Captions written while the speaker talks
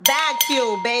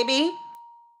fuel, baby.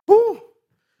 Woo.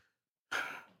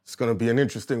 It's gonna be an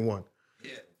interesting one.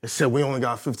 Yeah. They said we only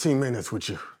got 15 minutes with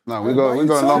you. No, we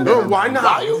got longer. Why not?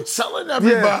 Why you telling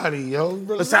everybody, yo?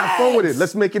 Relax. Let's have fun with it.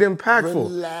 Let's make it impactful.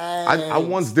 Relax. I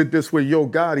once did this with Yo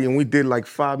Gotti, and we did like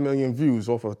 5 million views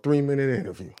off a 3-minute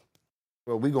interview.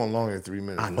 Well, we going longer than 3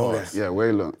 minutes. I know that. Yeah,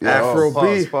 way long. Yeah, Afro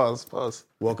B. Pause.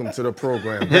 Welcome to the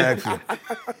program. Back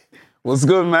What's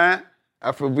good, man?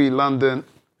 Afro B, London.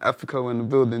 Africa in the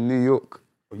building, New York.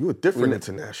 You a different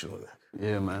international nigga.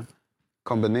 Yeah, man.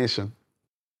 Combination.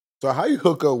 So how you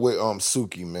hook up with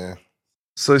Suki, man?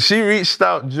 So she reached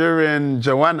out during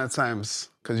Joanna times,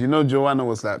 because you know Joanna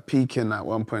was like peaking at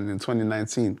one point in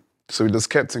 2019. So we just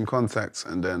kept in contact,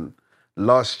 and then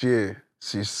last year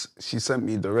she sent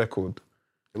me the record.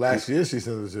 Last year she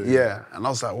sent it to you. Yeah, and I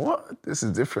was like, what? This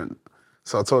is different.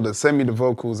 So I told her, send me the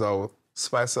vocals, I'll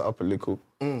spice it up a little.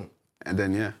 And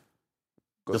then, yeah.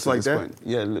 got Just to like this that? point.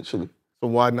 Yeah, literally. So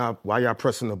why y'all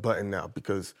pressing the button now?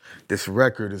 Because this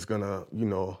record is gonna,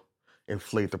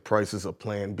 inflate the prices of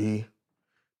Plan B.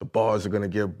 The bars are gonna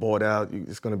get bought out.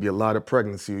 It's gonna be a lot of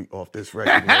pregnancy off this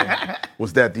record, man.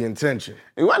 Was that the intention?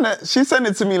 She sent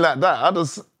it to me like that. I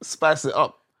just spice it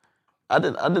up. I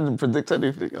didn't predict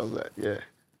anything. I was like, yeah.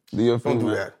 Do your thing, Don't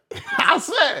do man. that. I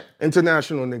swear.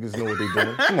 International niggas know what they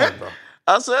doing. Come on, bro.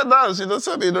 I swear no. She just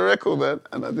sent me the record, man.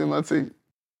 And I did my thing.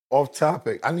 Off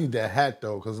topic. I need that hat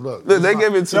though, because look. They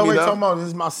gave it to me. Talking about this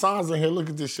is my signs in here. Look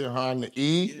at this shit, huh? And the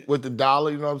E with the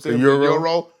dollar, you know what I'm saying? The euro.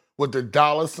 Euro with the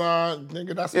dollar sign.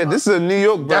 Nigga, that's This is a New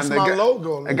York brand. That's my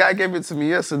logo, A nigga. guy gave it to me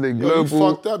yesterday. Yo, you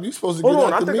Global. fucked up. You supposed to Hold get on,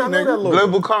 that I to think me, I know nigga. that logo.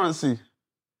 Global currency.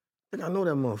 I think I know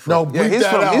that motherfucker. No, bleep he's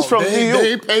that out. he's from they, New York.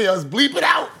 They pay us. Bleep it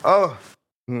out. Oh.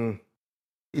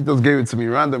 He just gave it to me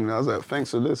randomly. I was like,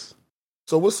 thanks for this.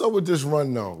 So what's up with this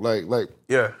run though? Like,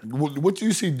 Yeah. what do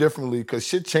you see differently? Because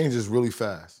shit changes really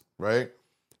fast, right?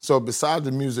 So besides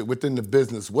the music, within the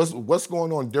business, what's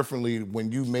going on differently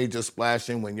when you made your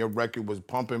splashing, when your record was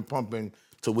pumping,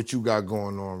 to what you got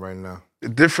going on right now? The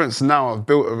difference now, I've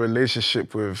built a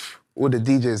relationship with all the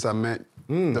DJs I met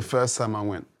the first time I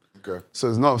went. Okay. So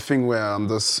it's not a thing where I'm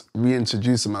just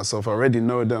reintroducing myself. I already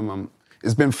know them.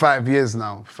 It's been 5 years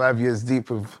now, 5 years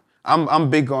deep with... I'm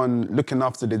big on looking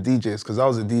after the DJs because I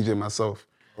was a DJ myself.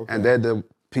 Okay. And they're the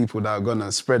people that are going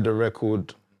to spread the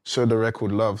record, show the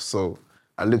record love. So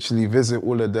I literally visit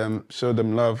all of them, show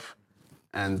them love,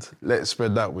 and let it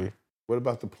spread that way. What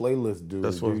about the playlist dude?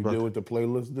 That's what Do you deal with the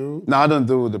playlist dude? No, I don't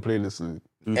deal with the playlist.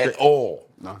 At all?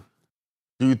 No.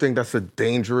 Do you think that's a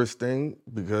dangerous thing?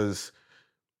 Because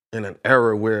in an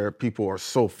era where people are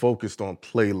so focused on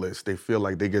playlists, they feel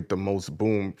like they get the most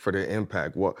boom for their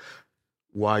impact.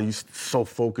 Why are you so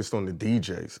focused on the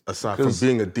DJs? Aside from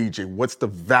being a DJ, what's the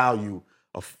value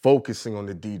of focusing on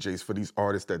the DJs for these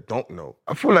artists that don't know?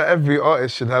 I feel like every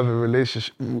artist should have a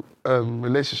relationship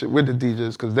with the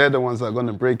DJs because they're the ones that are going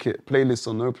to break it, playlist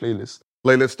or no playlist.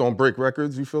 Playlists don't break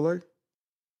records, you feel like?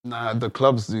 Nah, the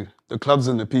clubs do. The clubs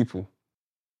and the people.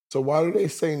 So why do they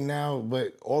say now,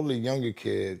 but all the younger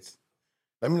kids,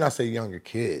 let me not say younger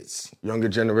kids. Younger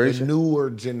The generation? newer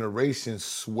generation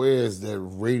swears that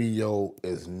radio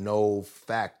is no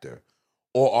factor.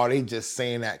 Or are they just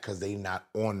saying that because they not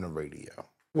on the radio?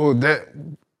 Well,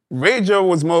 radio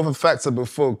was more of a factor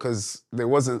before because there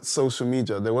wasn't social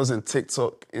media. There wasn't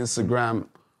TikTok, Instagram,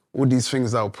 all these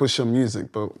things that will push your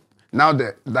music. But now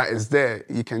that is there,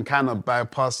 you can kind of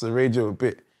bypass the radio a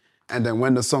bit. And then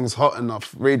when the song's hot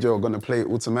enough, radio are going to play it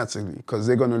automatically because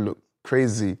they're going to look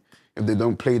crazy if they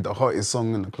don't play the hottest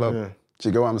song in the club. Yeah. Do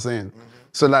you get what I'm saying? Mm-hmm.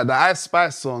 So like the Ice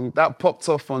Spice song, that popped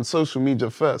off on social media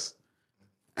first.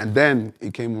 And then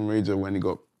it came on radio when it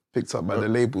got picked up by the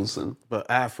labels. But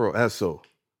Afro SO,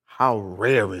 how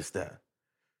rare is that?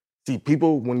 See,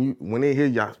 people, when they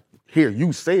hear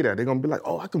you say that, they're going to be like,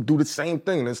 oh, I can do the same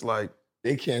thing. And it's like...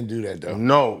 They can't do that, though.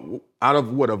 No. Out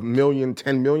of, 1 million,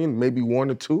 10 million, maybe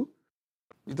 1 or 2?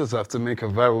 You just have to make a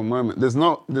viral moment. There's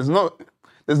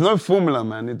no formula,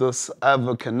 man. It just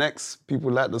either connects,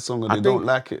 people like the song or they don't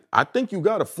like it. I think you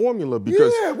got a formula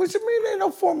because... Yeah, what you mean ain't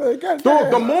no formula?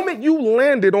 The moment you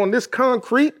landed on this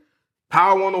concrete,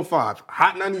 Power 105,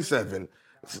 Hot 97,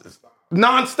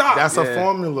 nonstop. That's a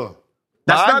formula.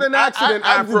 That's not an accident,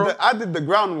 Afro. I did the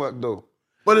groundwork, though.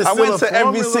 But it's I still went to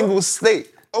every single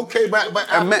state. Okay, but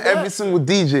I met every single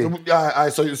DJ. All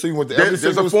right, so you went to every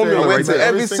single formula. I went right to there.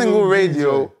 every single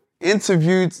radio, DJ.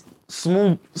 interviewed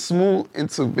small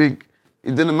into big.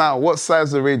 It didn't matter what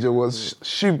size the radio was,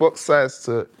 shoebox size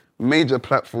to major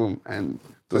platform. And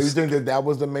so you think that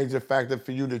was the major factor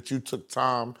for you, that you took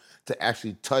time to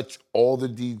actually touch all the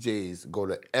DJs, go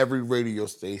to every radio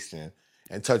station,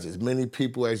 and touch as many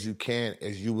people as you can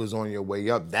as you was on your way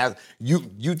up. That you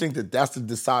think that that's the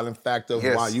deciding factor of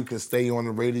why you can stay on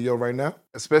the radio right now?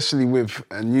 Especially with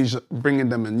bringing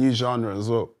them a new genre as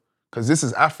well. Because this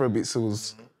is Afrobeat, so it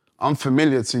was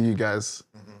unfamiliar to you guys.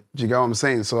 Do you get what I'm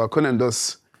saying? So I couldn't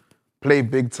just play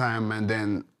big time and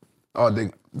then,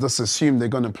 they just assume they're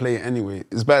going to play it anyway.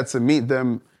 It's better to meet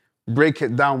them, break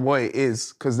it down what it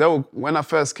is. Because when I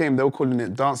first came, they were calling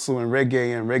it dancehall and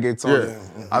reggaeton.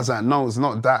 Yeah. I was like, no, it's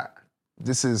not that.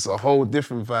 This is a whole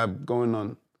different vibe going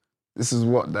on. This is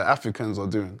what the Africans are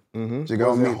doing. Do you get what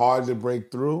I mean? Was it hard to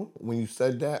break through when you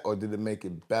said that, or did it make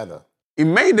it better? It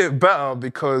made it better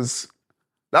because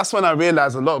that's when I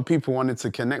realized a lot of people wanted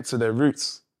to connect to their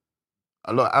roots.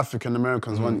 A lot of African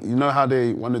Americans want, you know how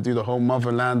they want to do the whole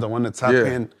motherland, they want to tap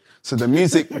in. So the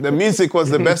music was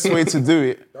the best way to do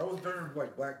it. That was during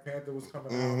like Black Panther was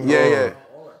coming out. Yeah.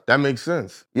 That makes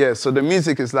sense. Yeah, so the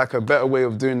music is like a better way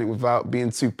of doing it without being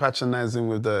too patronizing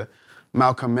with the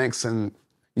Malcolm X, and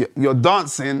you're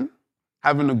dancing,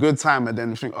 having a good time, and then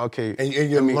you think, okay. And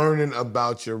you're learning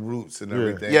about your roots and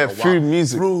everything. Yeah, through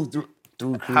music.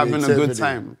 Through having a good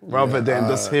time, rather than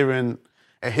just hearing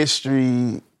a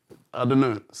history, I don't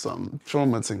know, some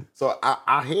trauma thing. So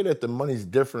I hear that the money's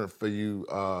different for you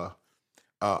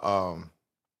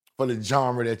for the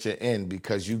genre that you're in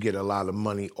because you get a lot of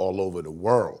money all over the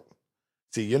world.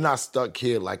 See, you're not stuck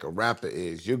here like a rapper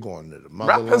is. You're going to the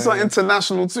motherland. Rappers are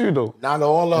international too, though. Not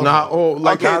all of them. Not all.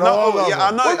 Like, Okay, not no, all of yeah, them.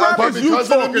 I know. What But rappers you because of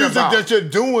the talking music about? that you're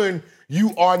doing,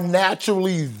 you are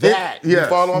naturally that. You Yes.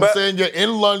 follow what I'm But- saying? You're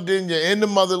in London, you're in the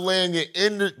motherland, you're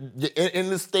in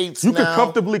the States You now. can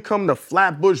comfortably come to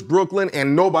Flatbush, Brooklyn,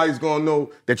 and nobody's gonna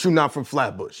know that you're not from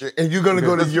Flatbush. And you're gonna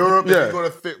go to Europe, and Yeah. you're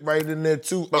gonna fit right in there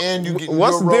too. And you get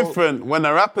What's Euro. different when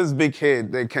a rapper's big here?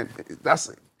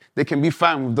 They can be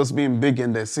fine with just being big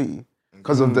in their city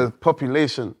because of the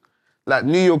population. Like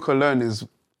New York alone is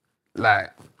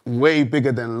like way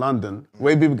bigger than London,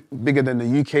 way bigger than the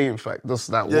UK. In fact, just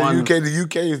that Yeah, one. UK. The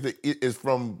UK is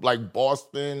from like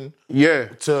Boston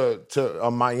to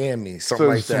Miami, something So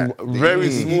like it's that.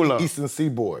 very smaller. Eastern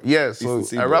Seaboard. Yeah, so Eastern a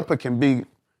Seaboard. rapper can be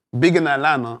big in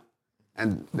Atlanta,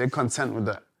 and they're content with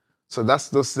that. So that's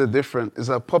just the difference. It's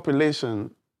a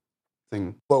population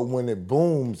thing. But when it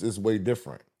booms, it's way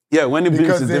different. Yeah, when it booms,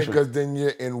 it's different. Because then you're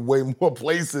in way more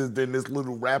places than this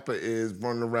little rapper is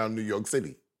running around New York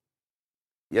City.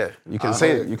 Yeah, you can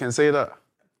say it. You can say that.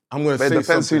 I'm gonna But say it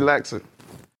depends who something. likes it.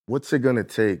 What's it gonna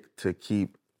take to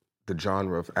keep the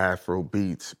genre of Afro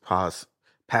beats past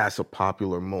a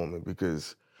popular moment?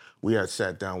 Because we had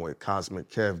sat down with Cosmic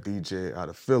Kev, DJ out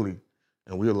of Philly,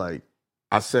 and we were like,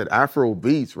 I said Afro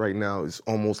beats right now is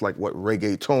almost like what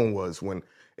reggaeton was when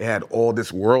it had all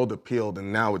this world appeal,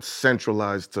 and now it's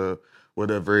centralized to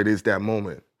whatever it is that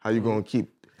moment. How you gonna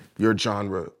keep your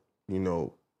genre,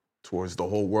 towards the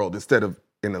whole world instead of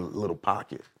in a little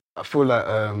pocket? I feel like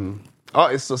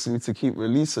artists just need to keep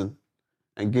releasing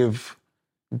and give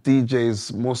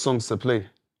DJs more songs to play.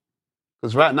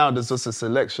 Because right now there's just a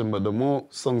selection, but the more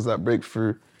songs that break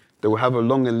through, they will have a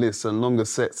longer list and longer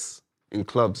sets in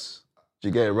clubs. Do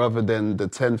you get it? Rather than the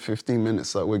 10, 15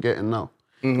 minutes that we're getting now.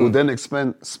 It will then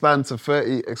expand to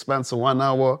 30, expand to 1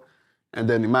 hour, and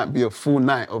then it might be a full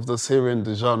night of just hearing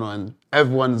the genre and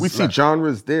everyone's We see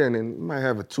genres there, and then you might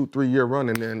have a 2-3 year run,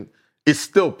 and then it's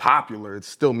still popular. It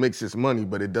still makes its money,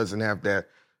 but it doesn't have that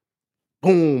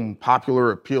boom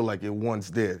popular appeal like it once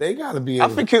did. They gotta be I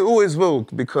able think it always will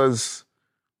because,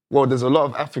 there's a lot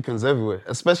of Africans everywhere,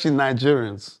 especially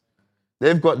Nigerians.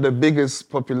 They've got the biggest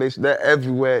population. They're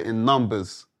everywhere in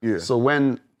numbers. Yeah. So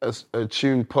when a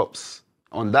tune pops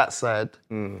on that side,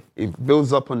 it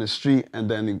builds up on the street and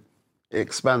then it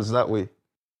expands that way.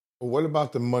 What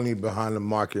about the money behind the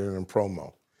marketing and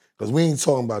promo? Because we ain't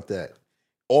talking about that.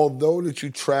 Although that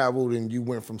you traveled and you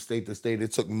went from state to state,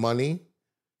 it took money.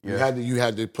 Yeah. You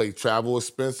had to pay travel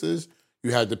expenses.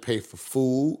 You had to pay for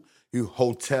food,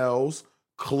 hotels,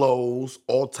 clothes,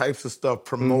 all types of stuff,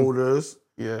 promoters.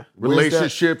 Yeah.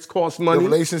 Relationships cost The money.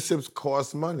 relationships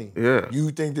cost money. Yeah.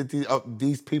 You think that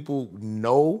these people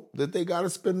know that they got to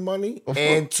spend money?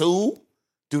 And two,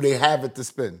 do they have it to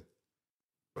spend?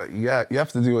 Like, you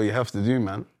have to do what you have to do,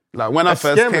 man. Like when That's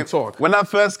I first scammer came, talk. when I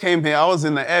first came here, I was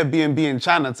in the Airbnb in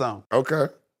Chinatown. Okay.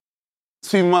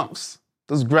 2 months,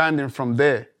 just grinding from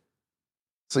there.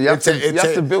 So you have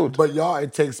to build. But y'all,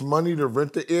 it takes money to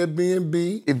rent the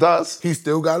Airbnb. It does. He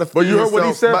still got to. But you heard what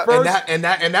he said first? and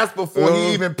that's before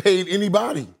he even paid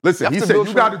anybody. Listen, You he have to said build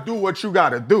you from- got to do what you got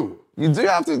to do. You do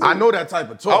have to do I know that type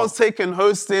of talk. I was taking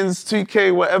hostings,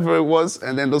 2K, whatever it was,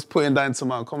 and then just putting that into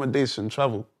my accommodation,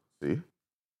 travel. See?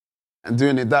 And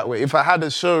doing it that way. If I had a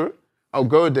show I'll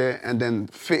go there and then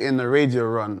fit in a radio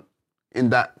run in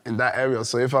that area.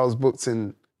 So if I was booked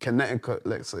in Connecticut,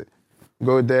 let's say,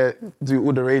 go there, do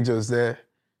all the radios there.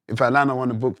 If Atlanta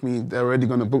want to book me, they're already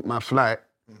going to book my flight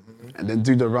and then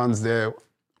do the runs there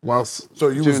whilst... So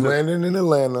you was landing in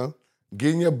Atlanta,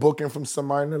 getting your booking from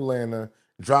somebody in Atlanta,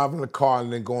 driving the car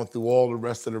and then going through all the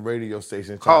rest of the radio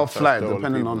stations. Car flight,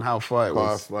 depending on how far it was.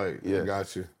 Car flight, yeah.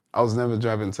 Got you. I was never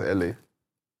driving to LA.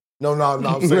 No,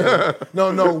 I'm saying,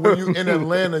 no, when you in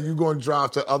Atlanta, you going to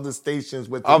drive to other stations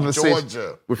within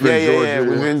Georgia.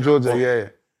 Within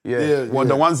Georgia, yeah. Well,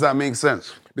 the ones that make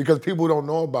sense. Because people don't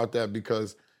know about that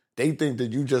because they think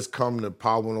that you just come to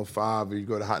Power 105 or you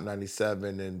go to Hot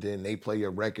 97 and then they play your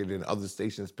record and other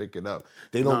stations pick it up.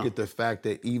 They don't get the fact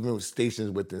that even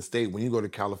stations within state, when you go to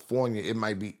California, it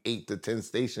might be 8 to 10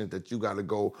 stations that you got to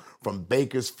go from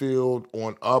Bakersfield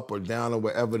on up or down or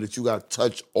wherever that you got to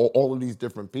touch all of these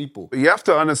different people. But you have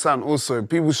to understand also,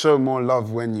 people show more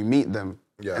love when you meet them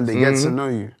and they get to know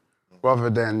you rather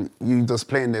than you just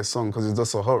playing their song because it's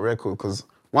just a hot record. Because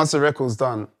once the record's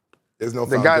done, there's no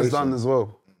the guy's done as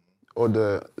well. Or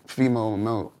the female or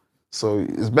male. So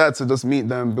it's better to just meet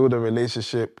them, build a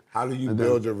relationship. How do you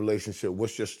build a relationship?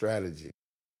 What's your strategy?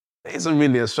 It isn't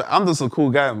really a strategy. I'm just a cool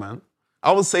guy, man.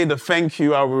 I would say the thank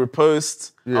you, I will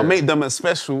repost. I'll make them a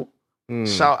special,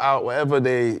 shout out, whatever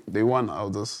they want, I'll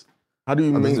just... How do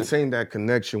you maintain that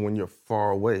connection when you're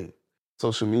far away?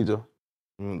 Social media.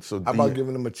 So how about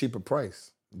giving them a cheaper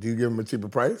price? Do you give them a cheaper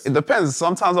price? It depends.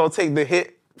 Sometimes I'll take the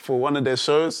hit for one of their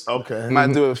shows. Okay.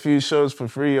 Might do a few shows for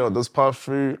free or just pass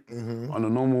through on a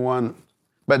normal one.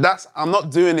 But I'm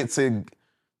not doing it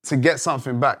to get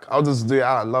something back. I'll just do it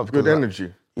out of love. Good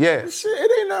energy. Yeah. Shit,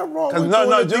 it ain't nothing wrong with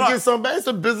doing it to get something back. It's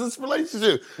a business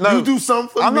relationship. No, you do something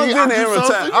for I'm me, not doing I it in do something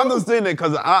return. for I'm you. just doing it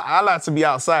because I like to be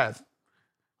outside.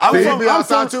 I'm be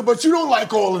outside too, but you don't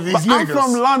like all of these niggas. I'm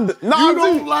from London. No, you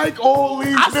don't like all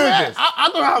these niggas. I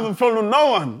don't have a problem with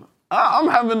no one. I'm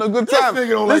having a good time.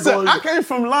 Listen, I came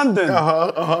from London.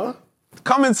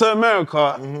 Coming to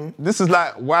America, this is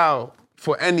like, wow,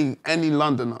 for any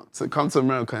Londoner to come to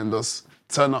America and just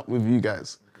turn up with you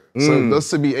guys. So just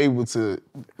to be able to...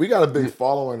 We got a big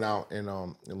following out in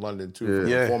London too. From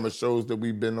the former shows that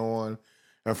we've been on.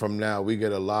 And from now, we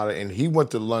get a lot of... And he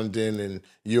went to London and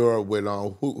Europe with...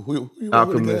 who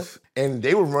Alchemist. And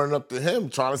they were running up to him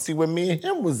trying to see where me and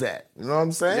him was at. You know what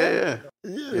I'm saying?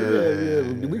 Yeah.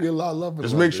 We get a lot of love.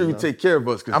 Just make sure you take care of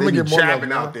us because they be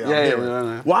jabbing out there.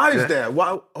 Yeah. Why is that?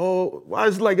 Why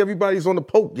is it like everybody's on the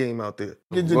poke game out there?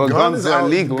 Well, guns are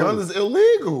illegal. Guns is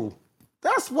illegal.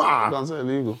 That's why. Guns are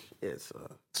illegal. Yes,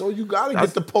 so you got to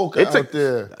get the poke out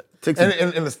there.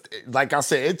 And like I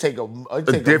said, it take a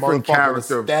different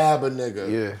character to stab a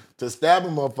nigga. Yeah. To stab a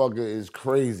motherfucker is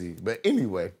crazy. But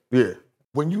anyway. Yeah.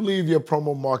 When you leave your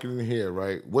promo marketing here,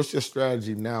 right, what's your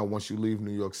strategy now once you leave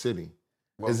New York City?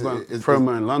 Is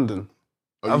promo in London.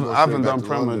 I haven't done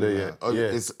promo there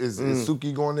yet. Is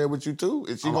Suki going there with you too?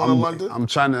 Is she going to London? I'm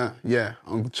trying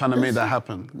to make that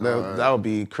happen. That would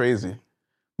be crazy.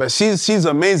 But she's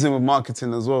amazing with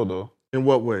marketing as well, though. In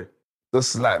what way?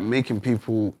 Just like making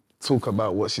people talk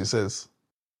about what she says.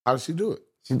 How does she do it?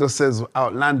 She just says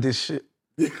outlandish shit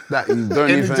that you don't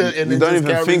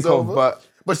even think of.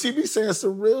 But she be saying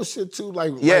some real shit too.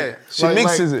 She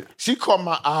mixes it. She caught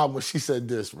my eye when she said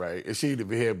this, right? And she didn't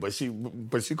even hear, but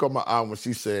she caught my eye when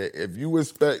she said, if you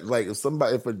expect, like,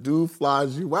 if a dude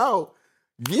flies you out,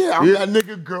 I'm that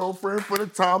nigga girlfriend for the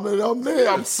time that I'm there.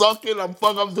 I'm sucking, I'm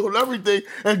fucking, I'm doing everything.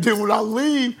 And then when I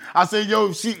leave, I say,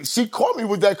 yo, she caught me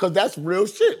with that because that's real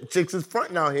shit. Chicks is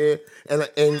fronting out here. And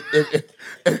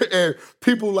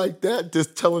people like that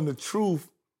just telling the truth,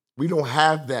 we don't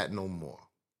have that no more.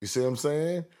 You see what I'm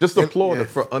saying? Just applaud her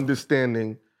for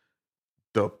understanding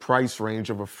the price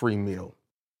range of a free meal.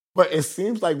 But it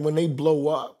seems like when they blow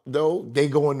up, though, they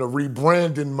go into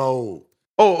rebranding mode.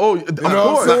 Oh, you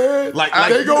know what I'm saying? Like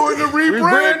they go into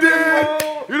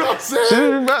rebranding. You know what I'm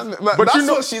saying? But that's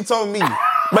what she told me.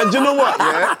 But you know what,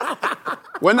 yeah?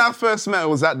 When I first met her,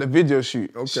 was at the video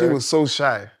shoot. Okay. She was so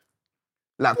shy.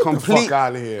 Like Get the fuck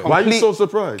out of here. Why are you so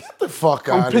surprised? Get the fuck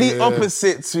out of here. Complete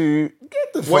opposite to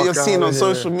what you're seeing on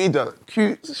social media.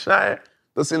 Cute, shy.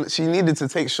 She needed to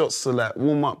take shots to like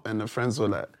warm up and her friends were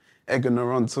like egging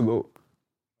her on to go.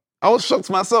 I was shocked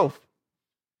myself.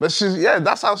 But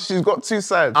that's how she's got two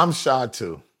sides. I'm shy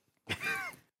too.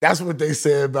 That's what they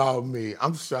say about me.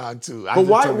 I'm shy too. But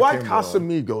why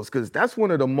Casamigos? Because that's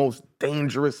one of the most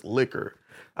dangerous liquor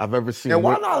I've ever seen. And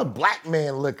why not a black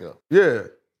man liquor? Yeah.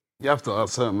 You have to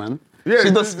ask her, man. Yeah,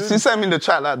 she sent me the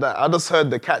chat like that. I just heard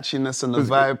the catchiness and the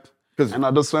vibe, and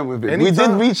I just went with it. We did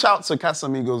reach out to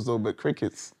Casamigos though, but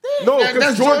crickets. No, That's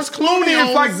because George Clooney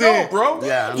is like, no, bro.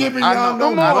 Yeah, Giving I y'all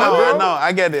know, no I know, money. I know,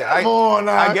 I get it. Come on,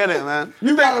 now. I get it, man.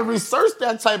 You gotta research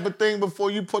that type of thing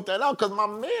before you put that out. Cause my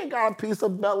man got a piece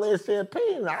of Bel Air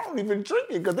champagne. I don't even drink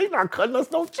it because they not cutting us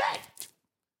no check.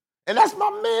 And that's my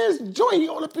man's joint. He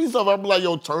own a piece of it. I'm like,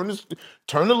 yo, turn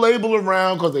the label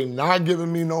around because they not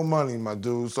giving me no money, my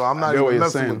dude. So I'm not get what even you're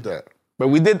messing saying. with that. But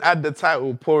we did add the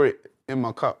title, Pour It in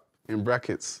My Cup, in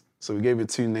brackets. So we gave it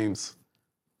 2 names.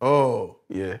 Oh.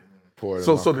 Yeah.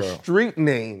 So the street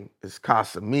name is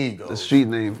Casamigos. The street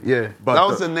name, yeah. But that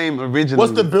was the name originally.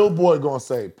 What's the billboard gonna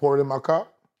say? Pour it in my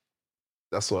cup?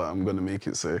 That's what I'm gonna make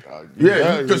it say.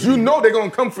 Yeah, because you know they're gonna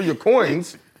come for your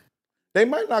coins. They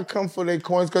might not come for their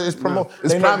coins because it's promotion.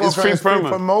 It's free promo.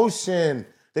 Promotion.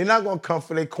 They're not gonna come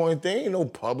for their coins. They ain't no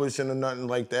publishing or nothing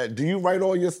like that. Do you write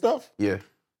all your stuff? Yeah.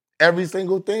 Every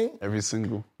single thing? Every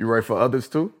single. You write for others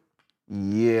too?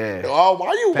 Yeah. Oh,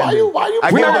 why you pause?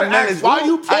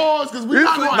 Because we're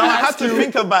not gonna No, I ask have to you.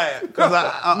 think about it. Because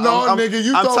Nigga,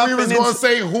 you thought we was gonna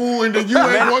say who, and then you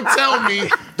ain't gonna tell me.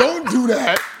 Don't do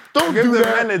that. Don't do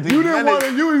that. Melody, You didn't want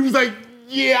to. You was like,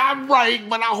 yeah, I'm right,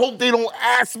 but I hope they don't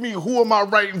ask me who am I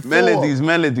writing for.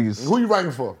 Melodies. Who you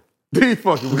writing for? Be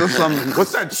fucking with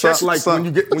what's that check like when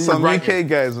you some writing? UK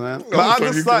guys, man. But I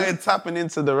just started tapping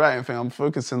into the writing thing. I'm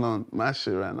focusing on my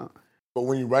shit right now. But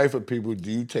when you write for people,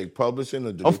 do you take publishing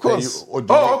or do Of they course. pay you?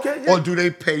 Or do they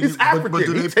pay you? He's African. But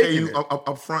do they He's pay taking you it.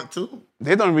 up front too?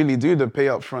 They don't really do the pay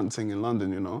up front thing in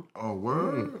London, you know. Oh,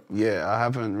 word. Yeah, I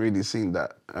haven't really seen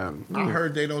that. I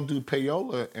heard they don't do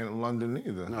payola in London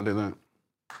either. No, they don't.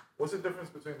 What's the difference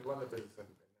between London business and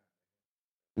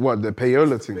What, the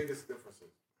payola the thing? biggest differences?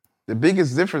 The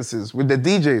biggest differences with the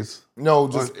DJs. No,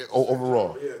 just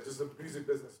overall. Yeah, just the music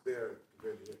business there.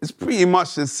 Really is. It's pretty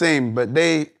much the same, but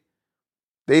they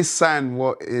sign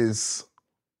what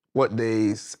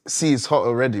they see is hot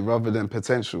already rather than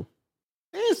potential.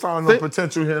 They ain't signing no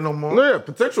potential here no more. No, yeah,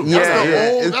 potential.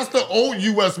 That's the old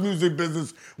U.S. music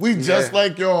business. We just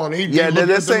like y'all. They're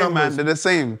the same, man. They're the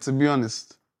same, to be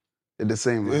honest. They're the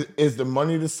same, man. Is the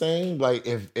money the same? Like,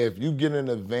 if you get an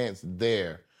advance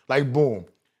there, like, boom,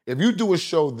 if you do a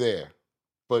show there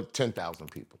for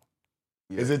 10,000 people,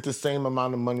 is it the same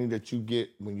amount of money that you get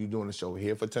when you're doing a show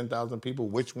here for 10,000 people?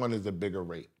 Which one is a bigger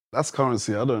rate? That's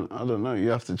currency. I don't know. You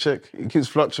have to check. It keeps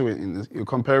fluctuating. You're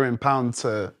comparing pound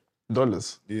to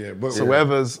dollars. Yeah, but So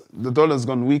the dollar's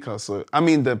gone weaker. So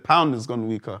the pound has gone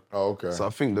weaker. Oh, okay. So I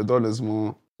think the dollar's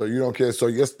more. So you don't care. So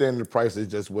your standard price is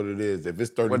just what it is. If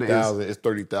it's 30,000, it's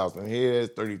 30,000 here.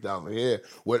 It's 30,000 here.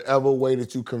 Whatever way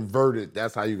that you convert it,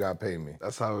 that's how you got to pay me.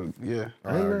 That's how. Yeah.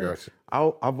 All right, I got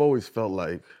you. I've always felt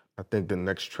like I think the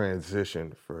next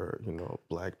transition for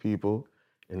black people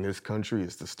in this country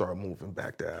is to start moving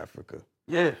back to Africa.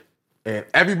 Yeah. And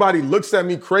everybody looks at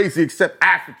me crazy except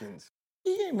Africans.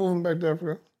 He ain't moving back to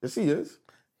Africa. Yes, he is.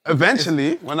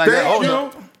 Eventually, when I get older. You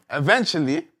know?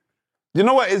 Eventually. You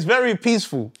know what? It's very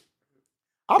peaceful.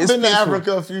 I've It's been to peaceful.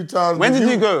 Africa a few times. When did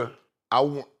you go?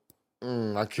 I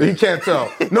can't. He can't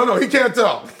tell. No, he can't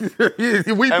tell.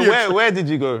 And where did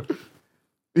you go?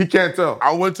 He can't tell.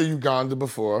 I went to Uganda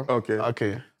before.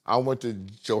 Okay. I went to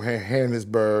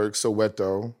Johannesburg,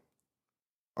 Soweto.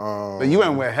 But you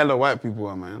went where hella white people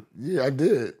are, man. Yeah, I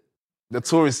did. The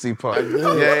touristy part. I did.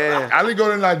 Yeah. I didn't go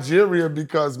to Nigeria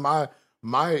because my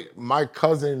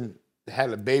cousin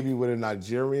had a baby with a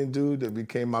Nigerian dude that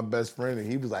became my best friend,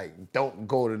 and he was like, "Don't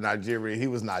go to Nigeria." He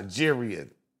was Nigerian.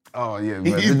 Oh, yeah,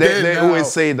 but He's they dead now.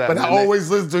 always say that. But man. I always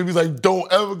listen to him. He's like, "Don't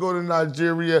ever go to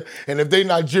Nigeria, and if they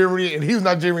Nigerian and he's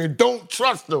Nigerian, don't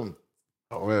trust them."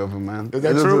 Oh, whatever, man. Is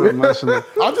that It true? doesn't matter.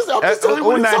 I'm just telling you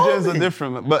All what he told Nigerians me. are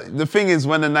different, man. But the thing is,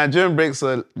 when a Nigerian breaks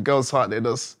a girl's heart, they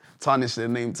just tarnish their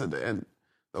name to the end.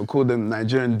 They'll call them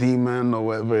Nigerian demon or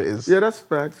whatever it is. Yeah, that's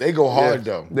facts. They go hard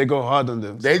though. They go hard on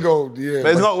them. They go, yeah.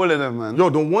 But it's not all of them, man. Yo,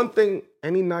 the one thing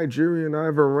any Nigerian I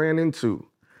ever ran into,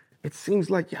 it seems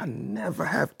like y'all never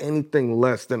have anything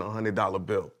less than $100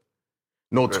 bill.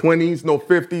 No 20s, no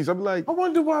 50s. I'm like, I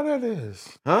wonder why that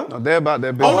is. huh? No, they're about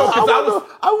their business.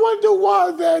 I wonder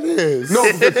why that is. No,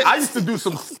 because I used to do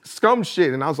some scum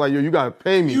shit, and I was like, yo, you gotta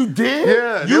pay me. You did?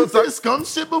 Yeah. You was like- did scum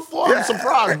shit before? I'm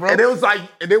surprised, bro. And it was like,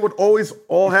 and they would always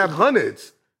all have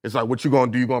hundreds. It's like, what you gonna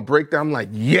do? You gonna break down? I'm like,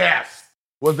 yes.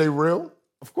 Was they real?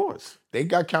 Of course. They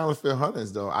got counterfeit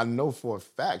hundreds, though. I know for a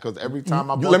fact, because every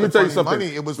time I bought Let me the tell you funny something.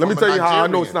 money, it was Let me from a tell you how I know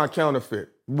Nigerian. it's not counterfeit.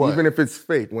 What? Even if it's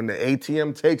fake, when the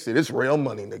ATM takes it, it's real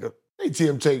money, nigga.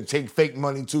 ATM take fake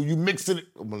money, too. You mix it.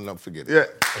 Well, no, forget it. Yeah.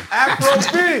 Afro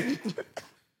B.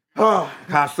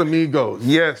 Casamigos.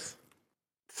 Yes.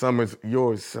 Summer's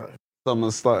yours, son.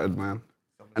 Summer started, man.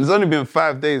 And it's only been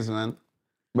 5 days, man.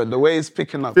 But the way it's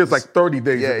picking up... Feels like 30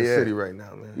 days Yeah, in the yeah. city right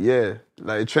now, man. Yeah,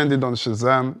 like it trended on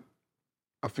Shazam,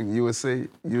 I think USA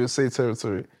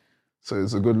territory. So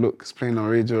it's a good look. It's playing on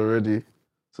radio already.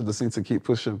 So just need to keep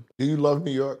pushing. Do you love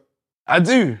New York? I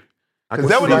do. Because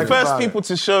they were the first people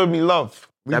to show me love.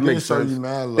 We That did makes show sense. you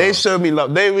mad love. They showed me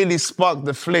love. They really sparked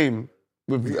the flame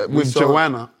with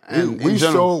Joanna. And we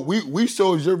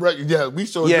showed your record. Yeah, we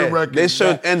showed your record. They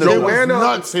showed End of It the was World.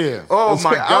 nuts here. Oh my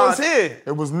I God. was here.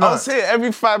 It was I nuts. was here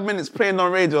every 5 minutes playing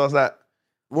on radio. I was like,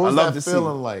 What was I love that to see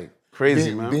feeling it. like?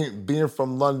 Crazy, man. Being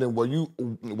from London, were you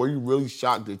really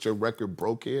shocked that your record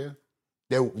broke here?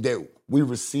 That we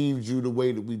received you the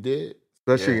way that we did?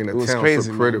 Especially in a it was town crazy, so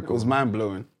man. critical. It was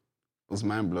mind-blowing. It was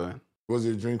mind-blowing. Was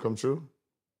it a dream come true?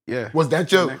 Yeah. Was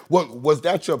that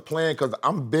your plan? Because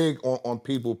I'm big on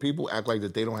people. People act like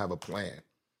that they don't have a plan.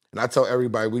 And I tell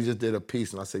everybody, we just did a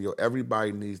piece, and I said, yo,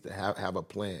 everybody needs to have a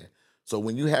plan. So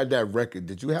when you had that record,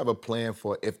 did you have a plan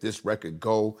for if this record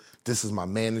go, this is my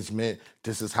management,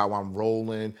 this is how I'm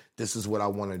rolling, this is what I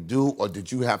want to do? Or did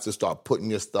you have to start putting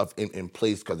your stuff in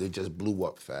place because it just blew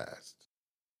up fast?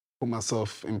 Put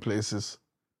myself in places.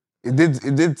 It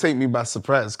did take me by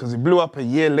surprise because it blew up a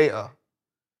year later.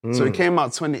 So it came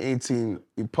out 2018,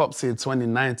 it pops here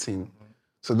 2019.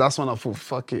 So that's when I thought,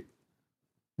 fuck it.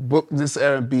 Book this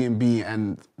Airbnb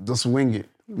and just wing it.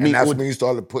 And that's when you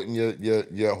started putting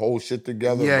your whole shit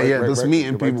together? Yeah, just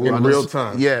meeting people. in real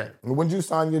time. Yeah. When did you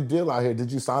sign your deal out here?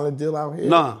 Did you sign a deal out here?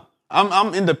 Nah,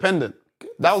 I'm independent.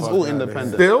 That was all outta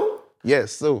independent. Still?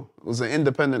 Yes, still. It was an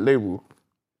independent label.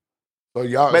 So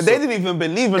y'all, But they didn't even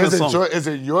believe in the song. Is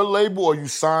it your label or you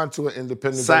signed to an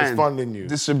independent that's Signed. funding you?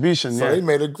 Distribution, So yeah. they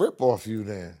made a grip off you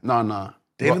then. No.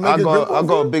 They didn't But make a grip I off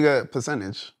got you? a bigger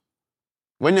percentage.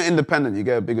 When you're independent, you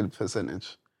get a bigger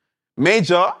percentage.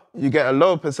 Major, you get a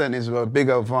lower percentage with a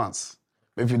bigger advance.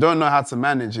 But if you don't know how to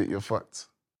manage it, you're fucked.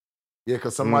 Yeah,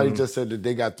 because somebody just said that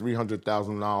they got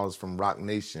 $300,000 from Rock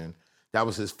Nation. That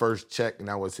was his first check, and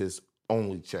that was his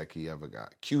only check he ever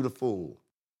got. Q the Fool.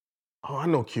 Oh, I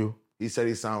know Q. He said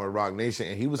he signed with Rock Nation,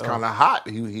 and he was kind of hot.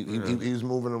 He was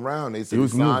moving around. They said he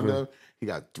was signed moving. him. He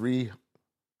got $350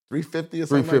 or something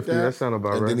 350, like that. that sound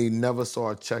about and right. then he never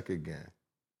saw a check again.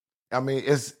 I mean,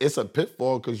 it's a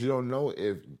pitfall because you don't know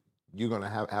if you're gonna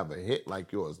have a hit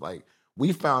like yours. Like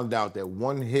we found out that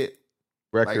one hit,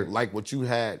 Record. like what you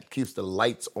had, keeps the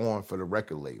lights on for the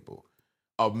record label,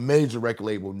 a major record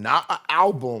label, not an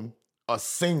album, a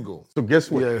single. So guess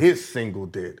what Yeah. his single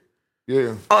did?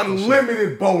 Yeah,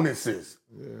 Unlimited bonuses.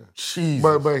 yeah. Jesus.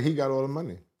 But he got all the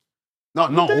money.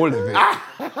 Not all of it.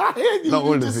 you Not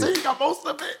all just of say it. he got most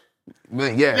of it.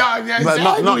 But yeah. Yeah, But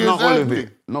not all of exactly.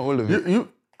 it. Not all of it.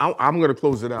 I'm gonna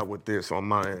close it out with this on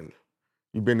my end.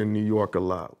 You've been in New York a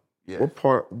lot. Yeah.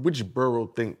 Which borough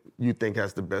you think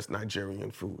has the best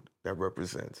Nigerian food that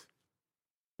represents?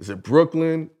 Is it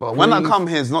Brooklyn? But when I Queens? come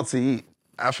here, it's not to eat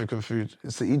African food.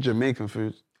 It's to eat Jamaican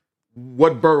food.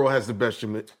 What borough has the best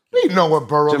Jamaican? We know what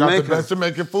borough got Jamaica. the best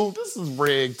Jamaican food. This is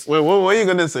rigged. Wait, what are you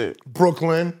going to say?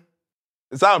 Brooklyn.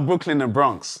 It's out of Brooklyn and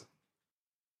Bronx.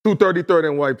 233rd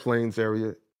and White Plains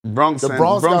area. Bronx The and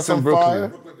Bronx got Bronx some and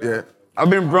Brooklyn. fire. Yeah. I've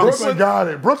been Bronx. Brooklyn got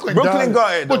it. Brooklyn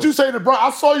got it, What though. you say to Bronx?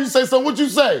 I saw you say something. What you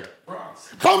say?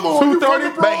 Bronx. Come on, you from the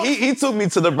 230, But Bronx? he took me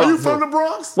to the Are Bronx. you from though. the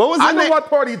Bronx? What was I the know name? what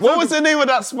party he What took was the name of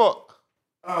that spot?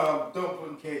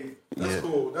 Dumpling Cave. That's Yeah.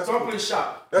 cool. That's Dumpling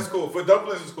shop. That's cool. For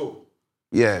dumplings, it's cool.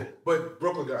 Yeah. But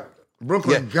Brooklyn got it.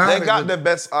 Brooklyn got They it. got the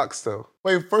best ox though.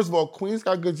 Wait, first of all, Queens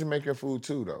got good Jamaican food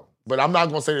too, though. But I'm not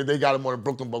gonna say that they got it more than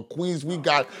Brooklyn. But Queens, we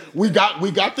got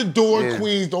the door. Yeah.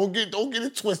 Queens, don't get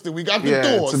it twisted. We got the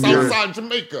Yeah, door. to be Southside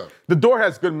Jamaica. The door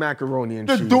has good macaroni and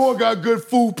The cheese. door got good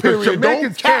food. The Period.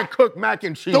 Jamaicans Don't can't cap. cook mac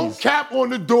and cheese. Don't cap on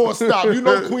the door. Stop. You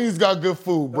know Queens got good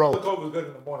food, bro. Look over good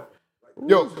in the morning. Like,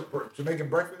 Yo. Jamaican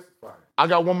breakfast, fine. I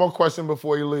got one more question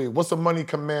before you leave. What's a money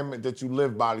commandment that you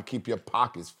live by to keep your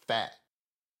pockets fat?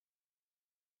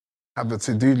 Have a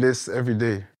to-do list every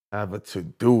day. Have a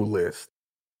to-do list.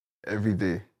 Every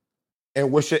day.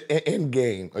 And what's your end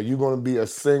game? Are you going to be a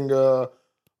singer?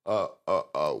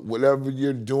 Whatever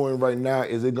you're doing right now,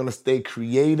 is it going to stay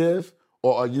creative,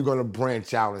 or are you going to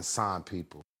branch out and sign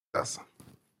people? That's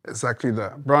exactly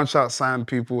that. Branch out, sign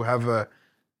people, have a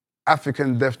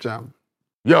African Def Jam.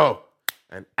 Yo,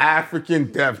 an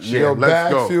African Def Jam. Yo, Let's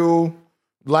Bad go. Fuel,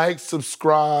 like,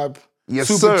 subscribe, Yes,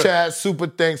 super sir. chat, super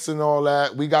thanks and all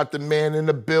that. We got the man in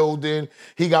the building.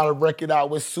 He got a record out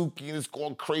with Suki and it's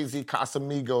going crazy.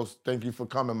 Casamigos, thank you for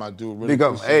coming, my dude. Really Big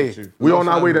up. appreciate Hey. you. We on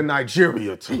our way to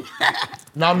Nigeria too.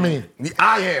 Not me.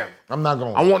 I am. I'm not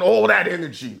going. I want all that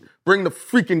energy. Bring the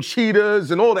freaking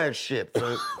cheetahs and all that shit.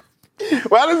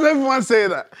 Why does everyone say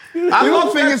that? I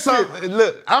don't think it's some.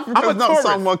 Look, I'm Africa's a not tourist.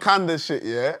 some Wakanda shit,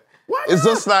 yeah? It's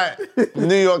just like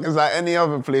New York is like any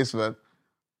other place, man.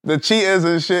 The cheaters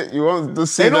and shit, you won't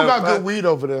just see They don't them, got good weed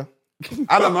over there.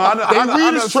 I don't know. They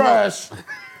weed is trash.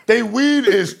 They weed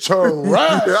is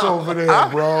trash over there,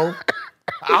 bro.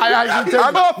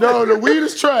 No, the weed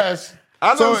is trash.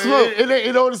 I don't smoke.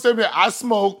 It don't understand me. I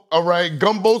smoke, all right.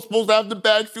 Gumbo's supposed to have the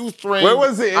bag few strains. Where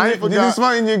was it? I ain't Did you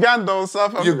smoke in Uganda or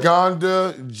South Africa?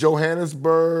 Uganda,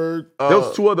 Johannesburg. There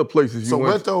was 2 other places you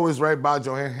went. Soweto is right by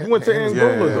Johannesburg. You went to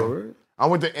Angola though, right? I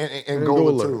went to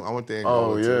Angola too. I went to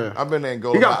Angola too. I've been to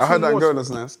Angola. I heard that girl that's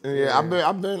nice. Yeah, I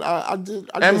did.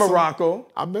 And Morocco.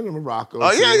 I've been to Morocco.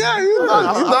 Oh, yeah, you've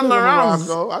done the rounds.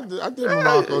 I did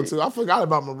Morocco too. I forgot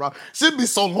about Morocco. Should be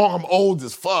so long. I'm old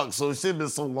as fuck, so it should be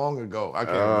so long ago. I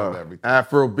can't remember everything.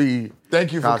 Afro B.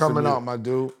 Thank you for coming out, my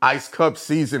dude. Ice Cup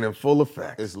season in full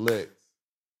effect. It's lit.